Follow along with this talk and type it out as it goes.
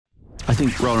I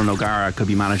think Ronan O'Gara could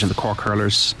be managing the Cork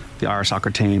Hurlers, the Irish soccer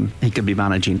team. He could be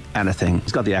managing anything.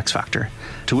 He's got the X factor.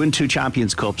 To win 2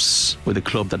 Champions Cups with a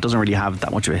club that doesn't really have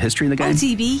that much of a history in the game.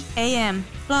 OTB AM,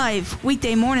 live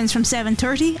weekday mornings from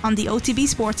 7:30 on the OTB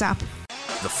Sports app.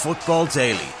 The Football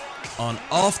Daily on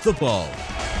Off the Ball.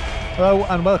 Hello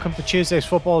and welcome to Tuesday's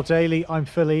Football Daily. I'm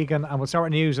Phil Egan and we'll start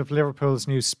with news of Liverpool's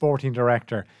new sporting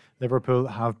director. Liverpool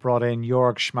have brought in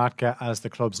Jörg Schmadtke as the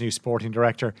club's new sporting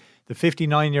director. The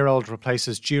 59-year-old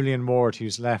replaces Julian Ward,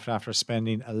 who's left after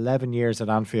spending 11 years at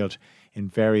Anfield in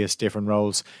various different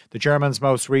roles. The German's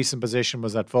most recent position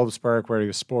was at Wolfsburg, where he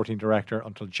was sporting director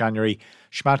until January.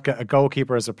 Schmadtke, a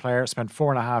goalkeeper as a player, spent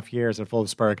 4.5 years at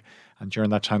Wolfsburg, and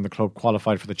during that time the club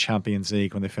qualified for the Champions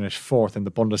League when they finished 4th in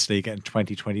the Bundesliga in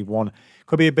 2021.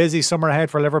 Could be a busy summer ahead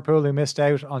for Liverpool, who missed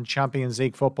out on Champions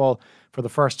League football for the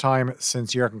first time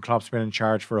since Jurgen Klopp's been in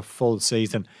charge for a full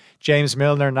season. James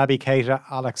Milner, Naby Keita,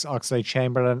 Alex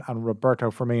Oxlade-Chamberlain and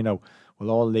Roberto Firmino will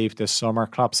all leave this summer.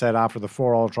 Klopp said after the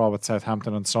 4-4 draw with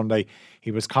Southampton on Sunday, he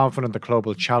was confident the club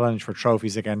will challenge for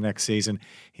trophies again next season.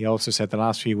 He also said the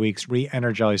last few weeks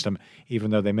re-energised him, even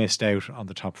though they missed out on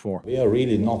the top 4. We are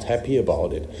really not happy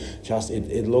about it. Just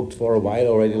it looked for a while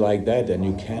already like that, and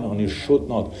you can and you should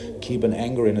not keep an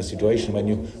anger in a situation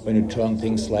when you turn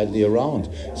things slightly around.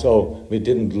 So we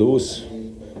didn't lose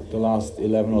the last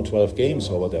 11 or 12 games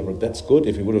or whatever. That's good.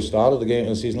 If we would have started the game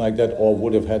in a season like that, or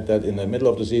would have had that in the middle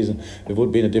of the season, we would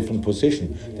be in a different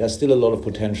position. There's still a lot of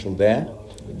potential there.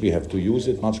 We have to use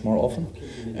it much more often,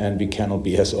 and we cannot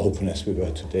be as open as we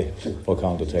were today for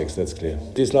counterattacks. That's clear.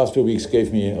 These last few weeks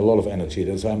gave me a lot of energy.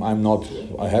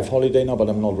 I have holiday now, but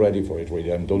I'm not ready for it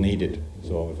really. I don't need it.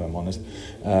 So if I'm honest,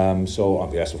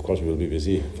 yes, of course we will be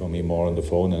busy. For me, more on the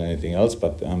phone than anything else.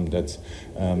 But that's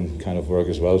kind of work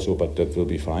as well. So, but that will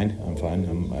be fine. I'm fine.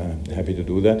 I'm happy to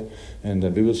do that, and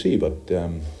then we will see. But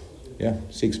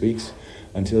 6 weeks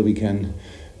until we can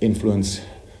influence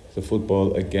the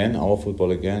football again, our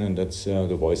football again, and that's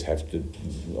the boys have to.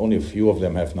 Only a few of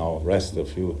them have now rest. A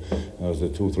few, the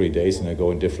 2-3 days, and they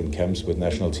go in different camps with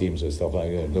national teams and stuff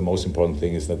like that. The most important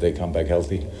thing is that they come back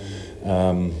healthy.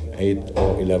 8th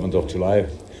or 11th of July.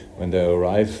 When they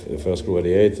arrive, the first group at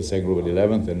the 8th, the second group at the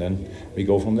 11th, and then we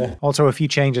go from there. Also a few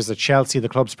changes at Chelsea. The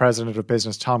club's president of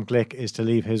business, Tom Glick, is to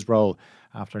leave his role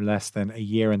after less than a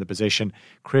year in the position.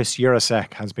 Chris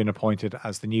Jurasek has been appointed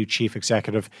as the new chief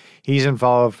executive. He's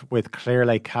involved with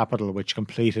Clearlake Capital, which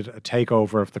completed a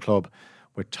takeover of the club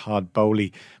with Todd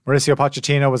Bowley. Mauricio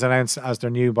Pochettino was announced as their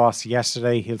new boss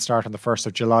yesterday. He'll start on the 1st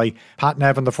of July. Pat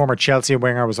Nevin, the former Chelsea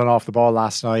winger, was on Off the Ball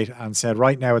last night and said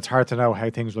right now it's hard to know how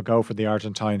things will go for the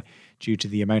Argentine due to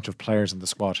the amount of players in the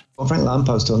squad. Well, Frank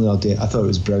Lampard's talking the other day. I thought it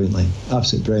was brilliantly,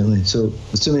 absolutely brilliantly. So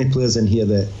there's so many players in here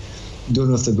that don't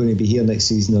know if they're going to be here next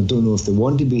season, or don't know if they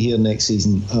want to be here next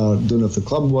season, or don't know if the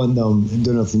club want them,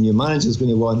 don't know if the new manager's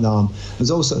going to want them.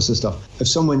 There's all sorts of stuff. If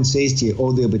someone says to you,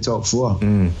 oh, they'll be top 4,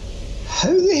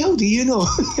 how the hell do you know?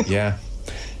 Yeah.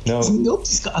 No.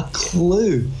 Nobody's got a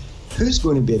clue who's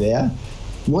going to be there,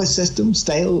 what system,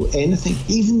 style, anything.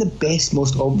 Even the best,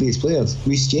 most obvious players,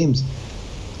 Reece James,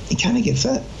 he can't get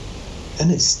fit.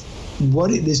 And it's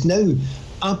worried. There's now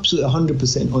absolutely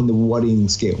 100% on the worrying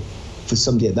scale for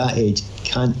somebody at that age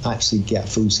can't actually get a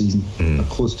full season or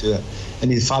close to it. And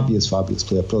he's a fabulous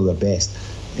player, probably the best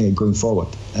going forward.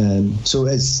 So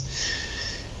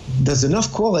there's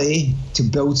enough quality to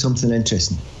build something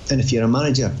interesting. And if you're a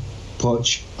manager,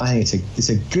 Poch, I think it's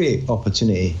a great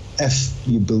opportunity if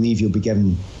you believe you'll be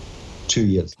given 2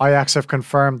 years. Ajax have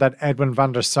confirmed that Edwin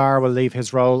van der Sar will leave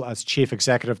his role as chief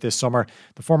executive this summer.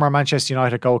 The former Manchester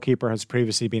United goalkeeper has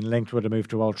previously been linked with a move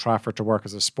to Old Trafford to work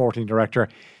as a sporting director.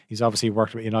 He's obviously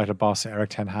worked with United boss Erik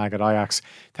ten Hag at Ajax.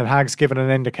 Ten Hag's given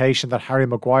an indication that Harry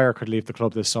Maguire could leave the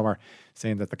club this summer,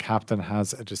 saying that the captain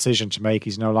has a decision to make.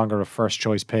 He's no longer a first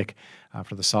choice pick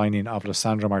after the signing of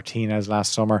Lisandro Martinez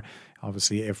last summer.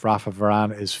 Obviously, if Rafa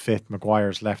Varane is fit,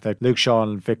 Maguire's left out. Luke Shaw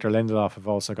and Victor Lindelof have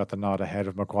also got the nod ahead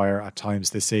of Maguire at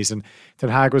times this season. Ten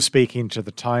Hag was speaking to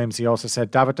the Times. He also said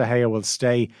David De Gea will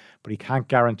stay, but he can't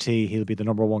guarantee he'll be the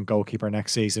number 1 goalkeeper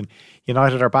next season.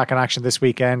 United are back in action this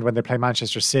weekend when they play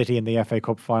Manchester City in the FA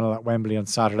Cup final at Wembley on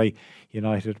Saturday.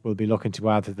 United will be looking to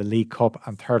add to the League Cup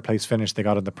and third place finish they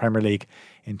got in the Premier League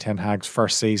in Ten Hag's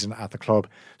first season at the club.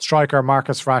 Striker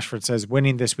Marcus Rashford says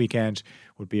winning this weekend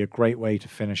would be a great way to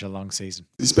finish a long season.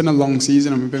 It's been a long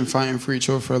season and we've been fighting for each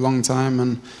other for a long time,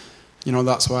 and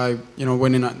that's why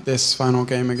winning at this final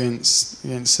game against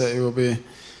City will be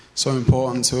so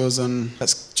important to us, and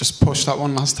let's just push that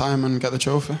one last time and get the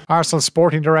trophy. Arsenal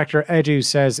sporting director Edu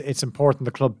says it's important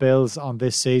the club builds on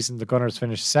this season. The Gunners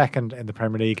finished second in the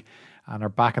Premier League and are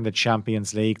back in the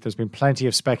Champions League. There's been plenty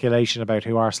of speculation about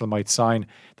who Arsenal might sign.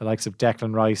 The likes of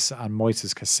Declan Rice and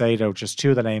Moises Caicedo, just two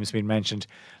of the names being mentioned.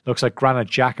 Looks like Granit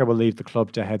Xhaka will leave the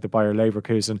club to head the Bayer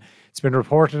Leverkusen. It's been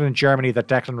reported in Germany that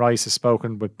Declan Rice has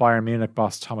spoken with Bayern Munich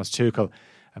boss Thomas Tuchel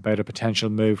about a potential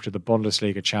move to the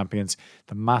Bundesliga champions.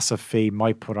 The massive fee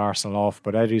might put Arsenal off,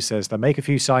 but Edu says they'll make a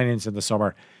few signings in the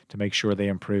summer to make sure they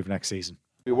improve next season.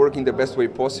 We're working the best way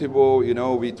possible,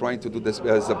 we're trying to do this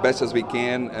as the best as we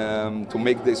can to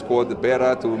make the squad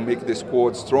better, to make the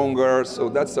squad stronger. So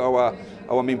that's our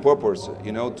main purpose,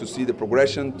 to see the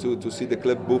progression, to see the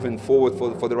club moving forward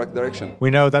for the right direction.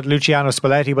 We know that Luciano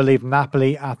Spalletti will leave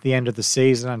Napoli at the end of the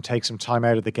season and take some time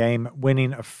out of the game.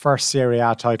 Winning a first Serie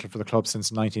A title for the club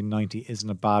since 1990 isn't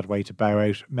a bad way to bow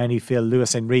out. Many feel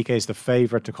Luis Enrique is the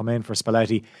favourite to come in for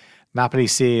Spalletti. Napoli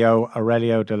CEO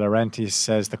Aurelio De Laurentiis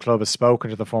says the club has spoken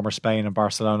to the former Spain and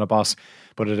Barcelona boss,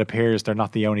 but it appears they're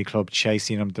not the only club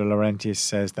chasing him. De Laurentiis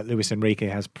says that Luis Enrique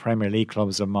has Premier League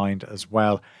clubs in mind as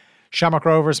well. Shamrock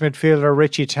Rovers midfielder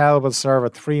Richie Tell will serve a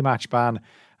 3-match ban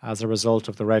as a result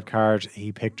of the red card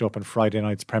he picked up in Friday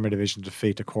night's Premier Division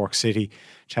defeat to Cork City.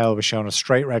 Tell was shown a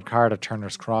straight red card at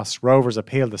Turner's Cross. Rovers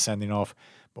appealed the sending off,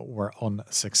 but were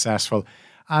unsuccessful.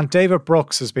 And David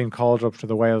Brooks has been called up to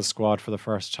the Wales squad for the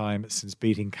first time since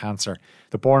beating cancer.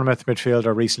 The Bournemouth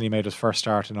midfielder recently made his first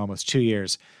start in almost 2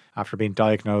 years after being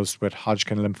diagnosed with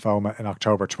Hodgkin lymphoma in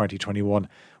October 2021.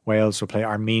 Wales will play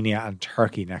Armenia and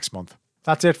Turkey next month.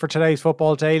 That's it for today's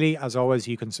Football Daily. As always,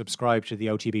 you can subscribe to the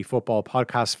OTB Football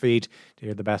podcast feed to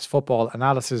hear the best football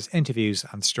analysis, interviews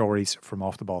and stories from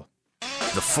Off the Ball.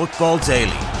 The Football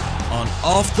Daily on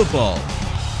Off the Ball.